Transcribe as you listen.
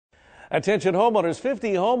Attention homeowners,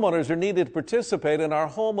 50 homeowners are needed to participate in our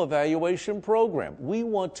home evaluation program. We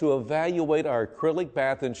want to evaluate our acrylic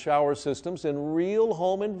bath and shower systems in real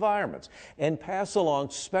home environments and pass along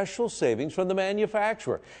special savings from the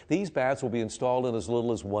manufacturer. These baths will be installed in as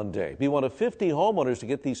little as 1 day. Be one of 50 homeowners to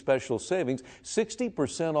get these special savings.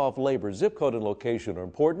 60% off labor. Zip code and location are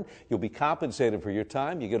important. You'll be compensated for your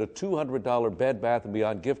time. You get a $200 Bed Bath &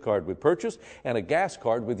 Beyond gift card with purchase and a gas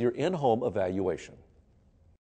card with your in-home evaluation.